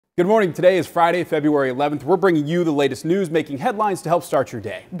Good morning. Today is Friday, February 11th. We're bringing you the latest news, making headlines to help start your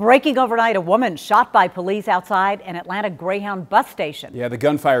day. Breaking overnight, a woman shot by police outside an Atlanta Greyhound bus station. Yeah, the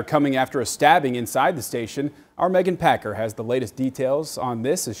gunfire coming after a stabbing inside the station. Our Megan Packer has the latest details on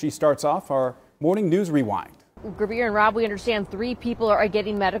this as she starts off our morning news rewind. Gravir and Rob, we understand 3 people are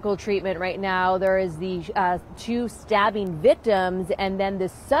getting medical treatment right now. There is the 2 stabbing victims and then the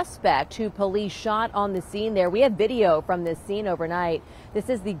suspect who police shot on the scene there. We have video from this scene overnight.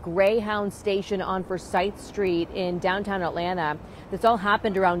 This is the Greyhound station on Forsyth Street in downtown Atlanta. This all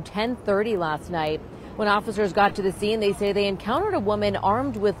happened around 10:30 last night. When officers got to the scene, they say they encountered a woman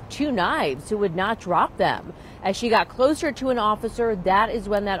armed with 2 knives who would not drop them. As she got closer to an officer, that is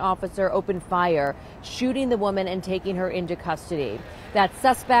when that officer opened fire, shooting the woman and taking her into custody. That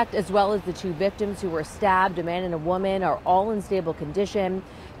suspect, as well as the 2 victims who were stabbed, a man and a woman, are all in stable condition.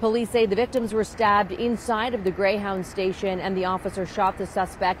 Police say the victims were stabbed inside of the Greyhound station and the officer shot the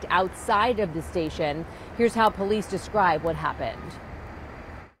suspect outside of the station. Here's how police describe what happened.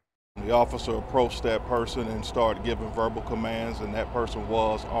 The officer approached that person and started giving verbal commands, and that person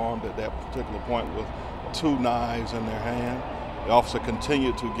was armed at that particular point with 2 knives in their hand. The officer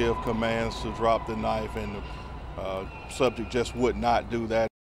continued to give commands to drop the knife, and the subject just would not do that.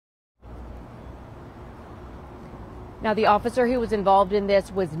 Now, the officer who was involved in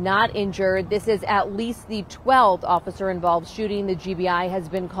this was not injured. This is at least the 12th officer involved shooting. The GBI has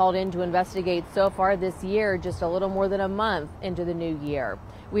been called in to investigate so far this year, just a little more than a month into the new year.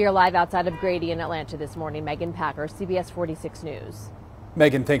 We are live outside of Grady in Atlanta this morning. Megan Packer, CBS 46 News.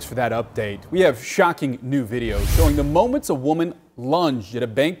 Megan, thanks for that update. We have shocking new video showing the moments a woman lunged at a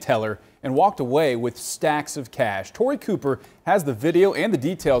bank teller and walked away with stacks of cash. Tori Cooper has the video and the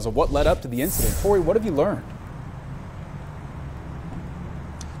details of what led up to the incident. Tori, what have you learned?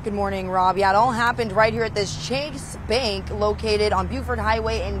 Good morning, Rob. Yeah, it all happened right here at this Chase Bank located on Buford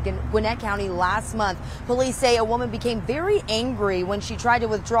Highway in Gwinnett County last month. Police say a woman became very angry when she tried to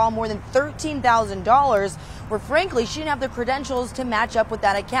withdraw more than $13,000, where frankly she didn't have the credentials to match up with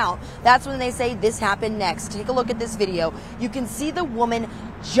that account. That's when they say this happened next. Take a look at this video. You can see the woman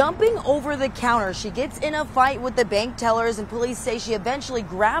jumping over the counter. She gets in a fight with the bank tellers, and police say she eventually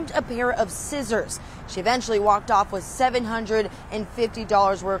grabbed a pair of scissors. She eventually walked off with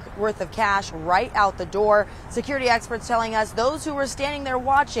 $750 worth of cash right out the door. Security experts telling us those who were standing there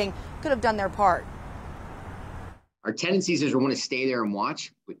watching could have done their part. Our tendency is to want to stay there and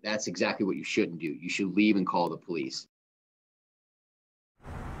watch, but that's exactly what you shouldn't do. You should leave and call the police.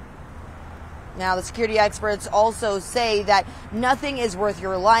 Now, the security experts also say that nothing is worth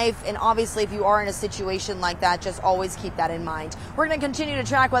your life. And obviously, if you are in a situation like that, just always keep that in mind. We're going to continue to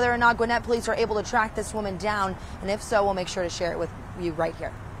track whether or not Gwinnett police are able to track this woman down. And if so, we'll make sure to share it with you right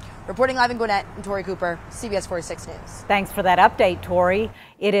here. Reporting live in Gwinnett, I'm Tori Cooper, CBS 46 News. Thanks for that update, Tori.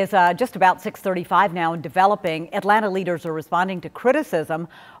 It is just about 6:35 now and developing. Atlanta leaders are responding to criticism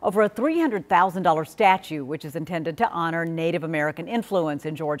over a $300,000 statue, which is intended to honor Native American influence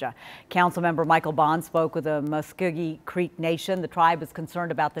in Georgia. Councilmember Michael Bond spoke with the Muscogee Creek Nation. The tribe is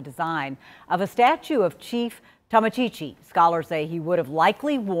concerned about the design of a statue of Chief Tomochichi. Scholars say he would have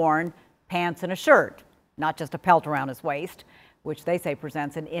likely worn pants and a shirt, not just a pelt around his waist, which they say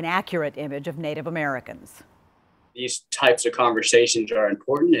presents an inaccurate image of Native Americans. These types of conversations are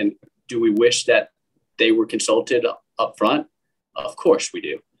important, and do we wish that they were consulted up front? Of course we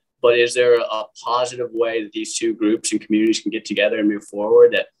do. But is there a positive way that these 2 groups and communities can get together and move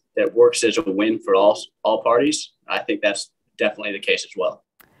forward that works as a win for all parties? I think that's definitely the case as well.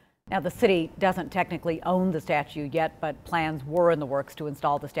 Now, the city doesn't technically own the statue yet, but plans were in the works to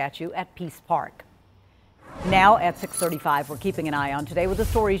install the statue at Peace Park. Now at 6:35, we're keeping an eye on today with the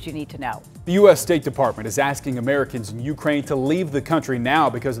stories you need to know. The U.S. State Department is asking Americans in Ukraine to leave the country now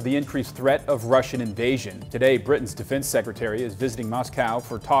because of the increased threat of Russian invasion. Today, Britain's defense secretary is visiting Moscow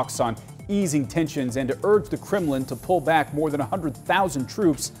for talks on easing tensions and to urge the Kremlin to pull back more than 100,000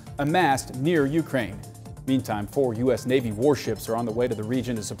 troops amassed near Ukraine. Meantime, 4 U.S. Navy warships are on the way to the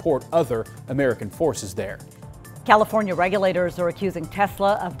region to support other American forces there. California regulators are accusing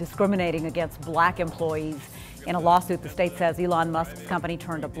Tesla of discriminating against black employees. In a lawsuit, the state says Elon Musk's company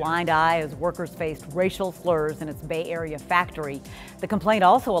turned a blind eye as workers faced racial slurs in its Bay Area factory. The complaint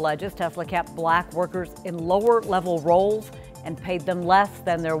also alleges Tesla kept black workers in lower-level roles and paid them less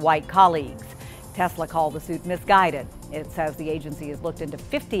than their white colleagues. Tesla called the suit misguided. It says the agency has looked into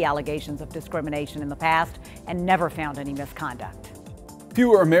 50 allegations of discrimination in the past and never found any misconduct.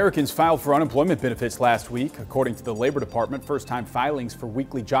 Fewer Americans filed for unemployment benefits last week. According to the Labor Department, first-time filings for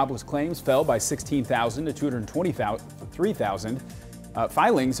weekly jobless claims fell by 16,000 to 223,000.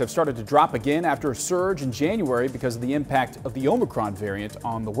 Filings have started to drop again after a surge in January because of the impact of the Omicron variant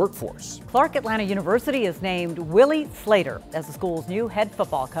on the workforce. Clark Atlanta University has named Willie Slater as the school's new head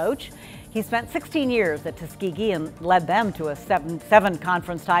football coach. He spent 16 years at Tuskegee and led them to seven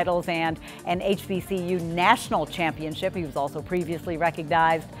conference titles and an HBCU national championship. He was also previously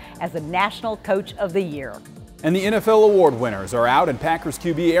recognized as the National Coach of the Year. And the NFL award winners are out, and Packers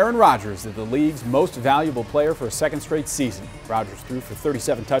QB Aaron Rodgers is the league's most valuable player for a second straight season. Rodgers threw for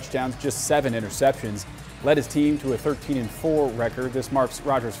 37 touchdowns, just 7 interceptions, led his team to a 13-4 record. This marks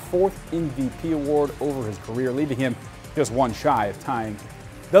Rodgers' 4th MVP award over his career, leaving him just one shy of tying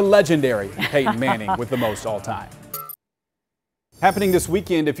the legendary Peyton Manning with the most all time. Happening this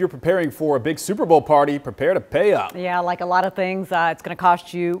weekend, if you're preparing for a big Super Bowl party, prepare to pay up. Yeah, like a lot of things, it's going to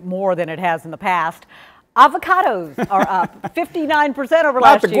cost you more than it has in the past. Avocados are up 59% over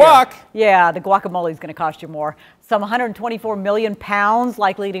last year. Not the guac. Yeah, the guacamole is going to cost you more. Some 124 million pounds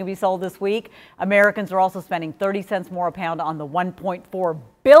likely to be sold this week. Americans are also spending 30 cents more a pound on the 1.4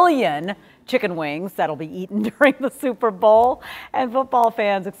 billion chicken wings that'll be eaten during the Super Bowl. And football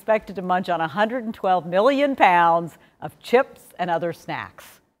fans expected to munch on 112 million pounds of chips and other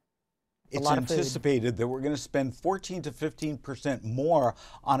snacks. It's anticipated that we're going to spend 14 to 15% more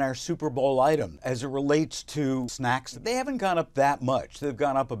on our Super Bowl item. As it relates to snacks, they haven't gone up that much. They've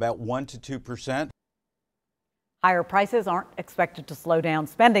gone up about 1 to 2%. Higher prices aren't expected to slow down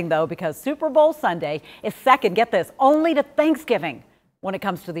spending, though, because Super Bowl Sunday is second, get this, only to Thanksgiving when it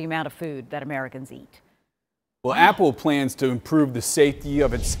comes to the amount of food that Americans eat. Well, Apple plans to improve the safety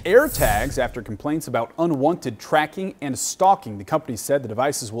of its AirTags after complaints about unwanted tracking and stalking. The company said the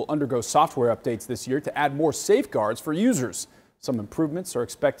devices will undergo software updates this year to add more safeguards for users. Some improvements are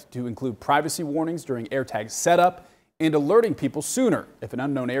expected to include privacy warnings during AirTag setup and alerting people sooner if an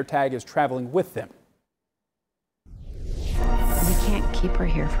unknown AirTag is traveling with them. We can't keep her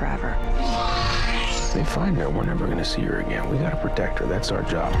here forever. They find her, we're never going to see her again. We got to protect her. That's our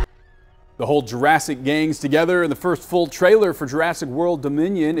job. The whole Jurassic gang's together in the first full trailer for Jurassic World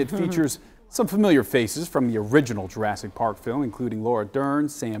Dominion. It features some familiar faces from the original Jurassic Park film, including Laura Dern,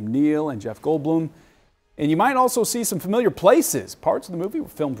 Sam Neill, and Jeff Goldblum. And you might also see some familiar places. Parts of the movie were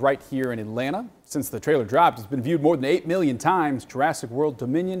filmed right here in Atlanta. Since the trailer dropped, it's been viewed more than 8 million times. Jurassic World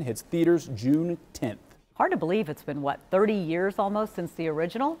Dominion hits theaters June 10th. Hard to believe it's been, what, 30 years almost since the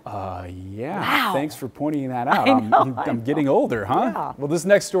original? Yeah. Wow. Thanks for pointing that out. I'm getting older, huh? Yeah. Well, this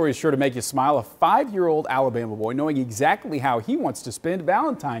next story is sure to make you smile. A 5-year-old Alabama boy knowing exactly how he wants to spend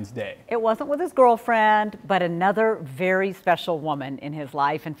Valentine's Day. It wasn't with his girlfriend, but another very special woman in his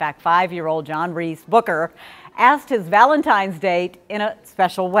life. In fact, 5-year-old John Reese Booker asked his Valentine's date in a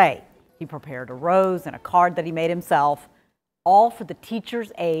special way. He prepared a rose and a card that he made himself, all for the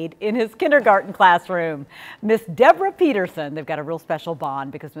teacher's aide in his kindergarten classroom. Miss Deborah Peterson, they've got a real special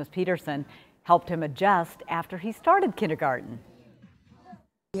bond because Miss Peterson helped him adjust after he started kindergarten.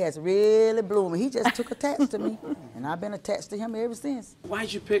 He has really bloomed. He just took attached to me, and I've been attached to him ever since.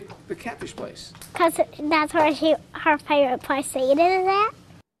 Why'd you pick the Catfish place? Because that's where her favorite place to eat it is at.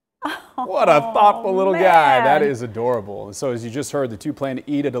 What a thoughtful little guy. That is adorable. So as you just heard, the two plan to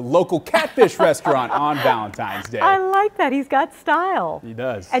eat at a local catfish restaurant on Valentine's Day. I like that. He's got style. He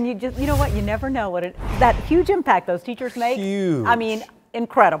does. And you know what? You never know what that huge impact those teachers make. Huge. I mean,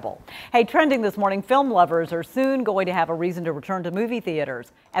 incredible. Hey, trending this morning, film lovers are soon going to have a reason to return to movie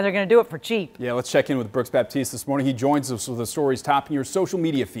theaters, and they're going to do it for cheap. Yeah, let's check in with Brooks Baptiste this morning. He joins us with the stories topping your social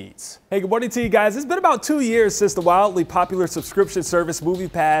media feeds. Hey, good morning to you guys. It's been about 2 years since the wildly popular subscription service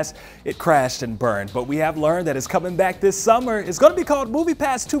MoviePass, it crashed and burned. But we have learned that it's coming back this summer. It's going to be called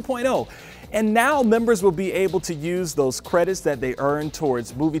MoviePass 2.0. And now members will be able to use those credits that they earn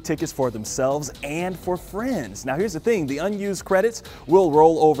towards movie tickets for themselves and for friends. Now here's the thing, the unused credits will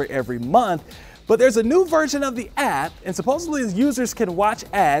roll over every month, but there's a new version of the app, and supposedly users can watch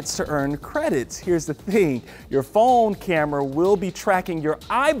ads to earn credits. Here's the thing, your phone camera will be tracking your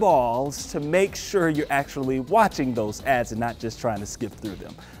eyeballs to make sure you're actually watching those ads and not just trying to skip through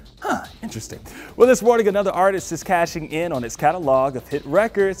them. Huh, interesting. Well, this morning, another artist is cashing in on its catalog of hit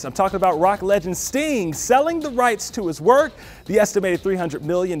records. I'm talking about rock legend Sting selling the rights to his work. The estimated $300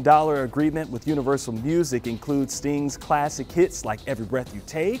 million agreement with Universal Music includes Sting's classic hits like Every Breath You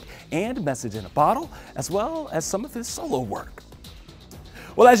Take and Message in a Bottle, as well as some of his solo work.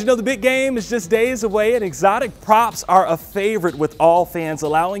 Well, as you know, the big game is just days away, and exotic props are a favorite with all fans,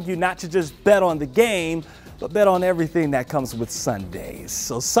 allowing you not to just bet on the game, but bet on everything that comes with Sundays.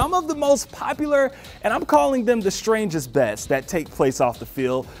 So some of the most popular, and I'm calling them the strangest bets that take place off the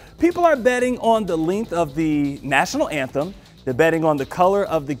field, people are betting on the length of the national anthem, They're betting on the color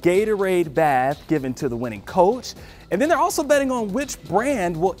of the Gatorade bath given to the winning coach. And then they're also betting on which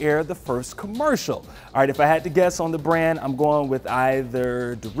brand will air the first commercial. All right, if I had to guess on the brand, I'm going with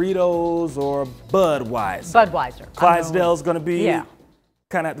either Doritos or Budweiser. Budweiser. Clydesdale's going to be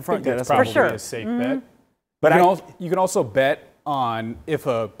kind of at the front. That's for probably sure. a safe bet. But you can also bet on if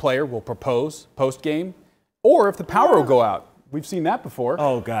a player will propose post-game or if the power will go out. We've seen that before.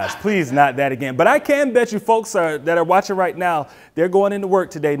 Oh, gosh, please not that again. But I can bet you folks that are watching right now, they're going into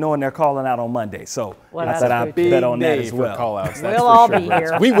work today knowing they're calling out on Monday. So I said I bet on that as well. Call-outs, we'll all be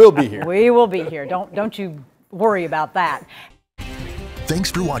here. We will be here. We will be here. Don't you worry about that.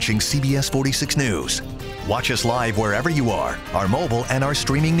 Thanks for watching CBS 46 News. Watch us live wherever you are, our mobile and our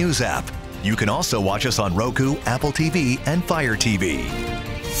streaming news app. You can also watch us on Roku, Apple TV, and Fire TV.